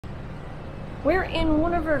We're in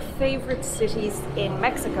one of our favorite cities in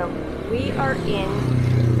Mexico. We are in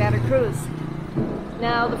Veracruz.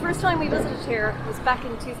 Now, the first time we visited here was back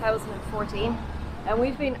in 2014, and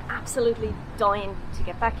we've been absolutely dying to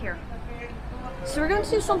get back here. So we're going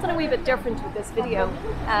to do something a wee bit different with this video.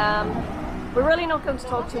 We're really not going to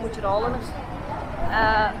talk too much at all in it.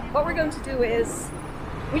 What we're going to do is,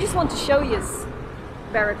 we just want to show you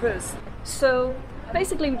Veracruz. So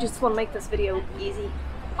basically we just want to make this video easy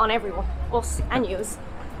on everyone, us and yous.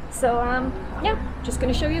 So yeah, just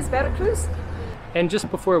going to show you Veracruz. And just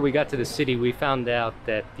before we got to the city, we found out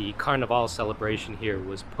that the Carnival celebration here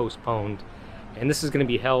was postponed, and this is going to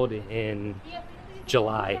be held in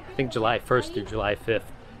July, I think July 1st through July 5th.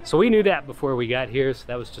 So we knew that before we got here, so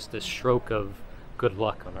that was just a stroke of good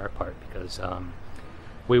luck on our part, because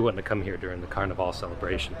we wouldn't have come here during the Carnival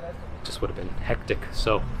celebration. It just would have been hectic.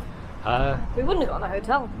 So we wouldn't have gone to a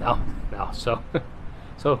hotel. No, so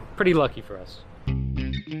so pretty lucky for us.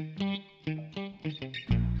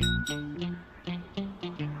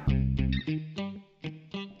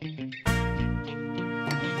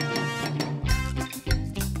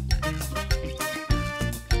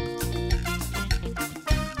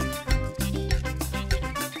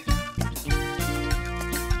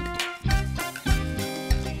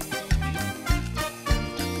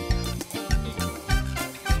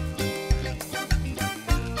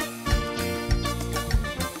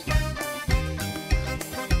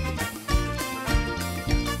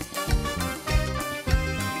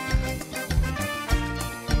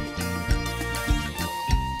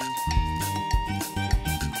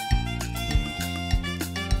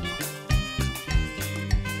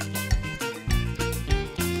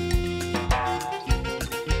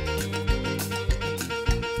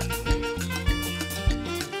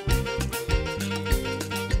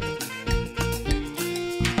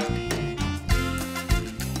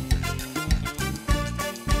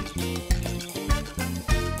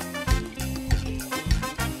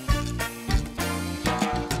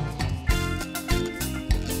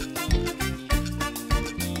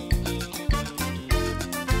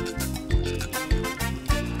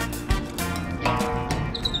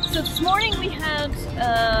 So this morning we had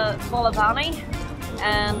Volovanes,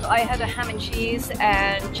 and I had a ham and cheese,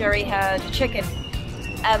 and Jerry had chicken,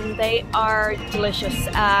 and they are delicious.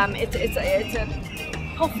 It's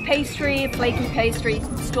a puff pastry, flaky pastry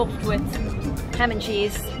stuffed with ham and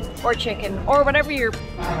cheese or chicken or whatever your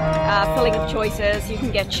filling of choice is. You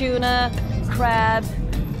can get tuna, crab.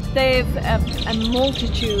 They've a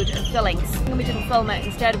multitude of fillings. We didn't film it,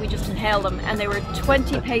 instead we just inhaled them, and they were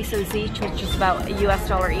 20 pesos each, which is about a US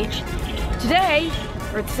dollar each. Today,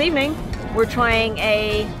 or this evening, we're trying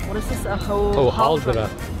a, what is this? A Hojaldra.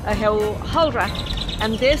 A Hojaldra.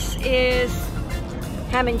 And this is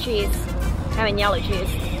ham and cheese, ham and yellow cheese.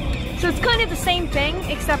 So it's kind of the same thing,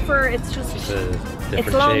 except for it's just,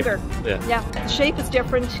 it's longer. Shape. Yeah, the shape is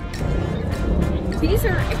different. These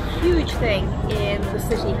are a huge thing in the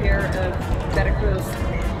city here of Veracruz.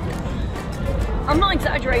 I'm not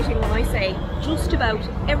exaggerating when I say just about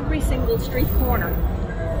every single street corner,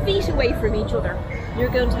 feet away from each other, you're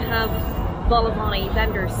going to have Volovanes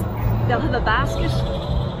vendors. They'll have a basket.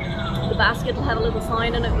 The basket will have a little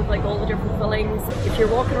sign in it with like all the different fillings. If you're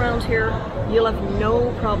walking around here, you'll have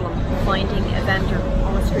no problem finding a vendor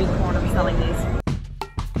on a street corner selling these.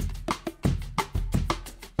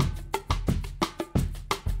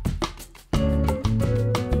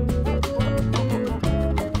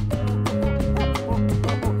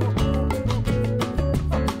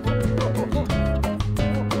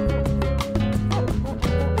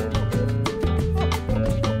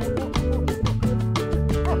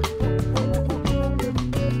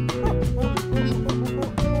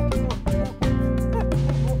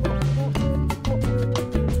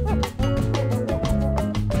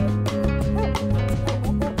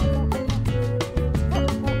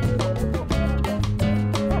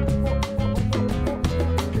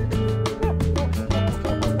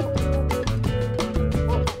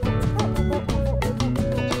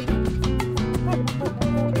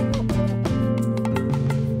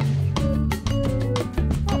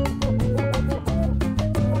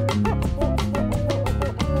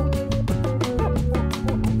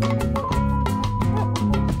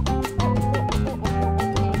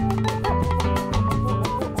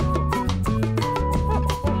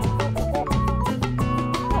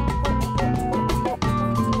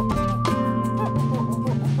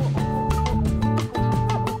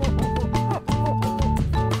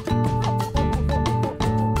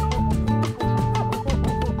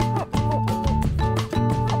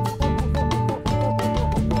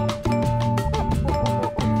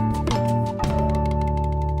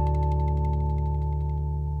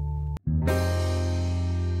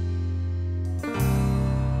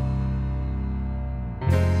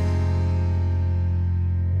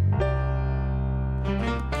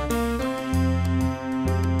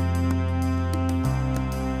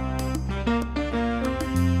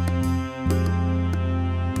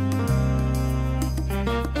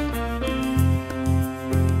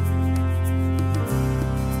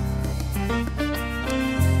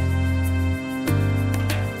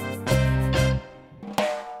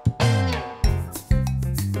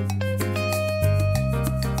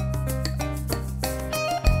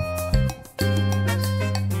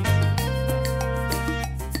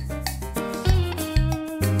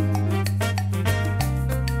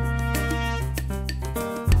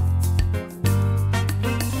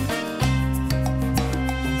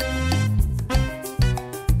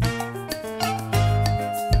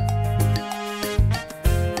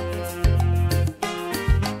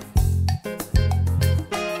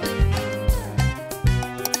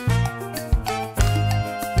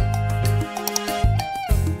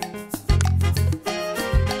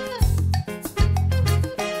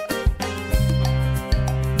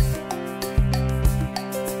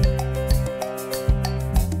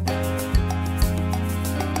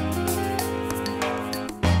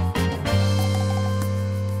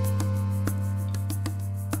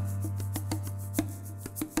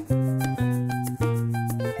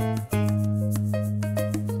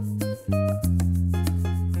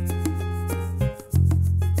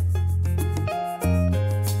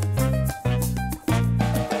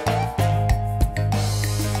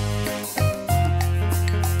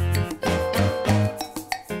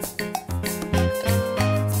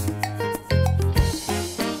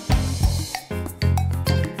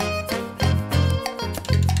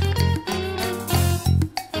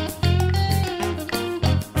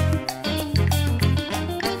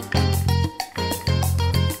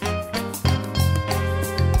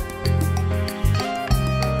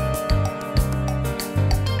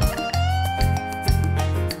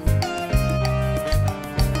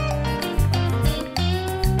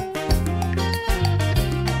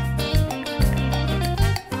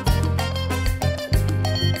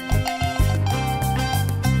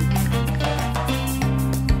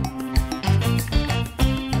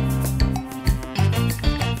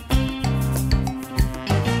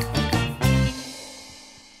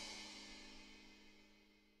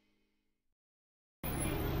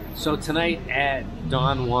 So tonight at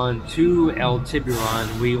Don Juan to El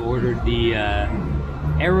Tiburon, we ordered the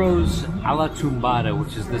arroz a la tumbada,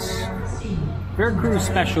 which is this Veracruz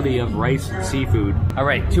specialty of rice and seafood. All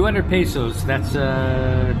right, 200 pesos, that's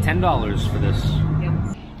 $10 for this.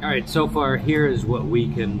 Yep. All right, so far here is what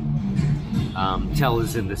we can tell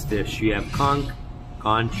is in this dish. You have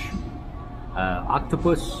conch,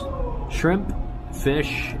 octopus, shrimp,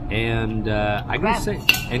 fish, and I gotta say,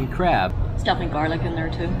 and crab. Stuffing garlic in there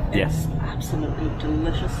too. Yes. It's absolutely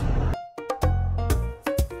delicious.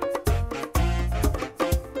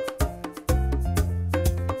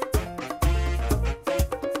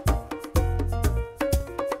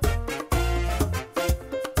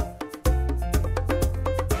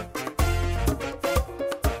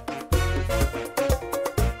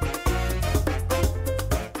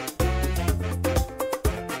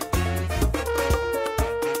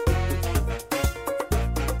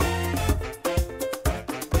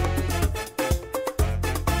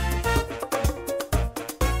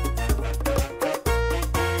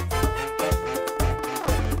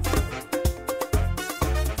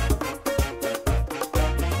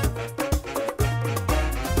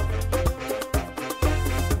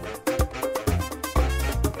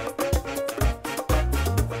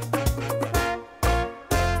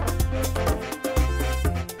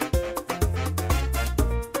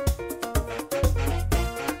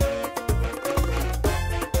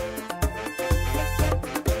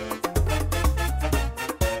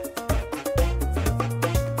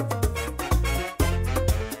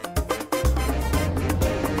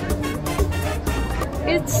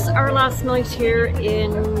 It's our last night here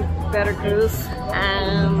in Veracruz,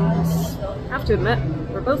 and I have to admit,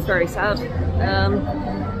 we're both very sad.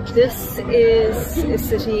 This is a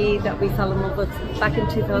city that we fell in love with back in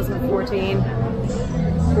 2014.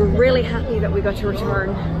 We're really happy that we got to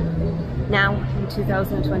return now in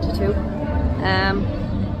 2022.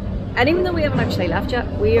 And even though we haven't actually left yet,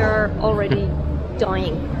 we are already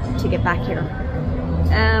dying to get back here.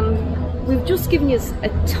 We've just given you a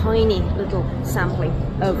tiny little sampling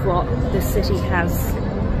of what the city has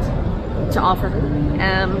to offer.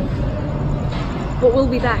 But we'll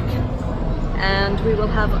be back, and we will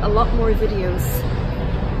have a lot more videos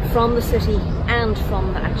from the city and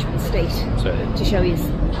from the actual state to show you.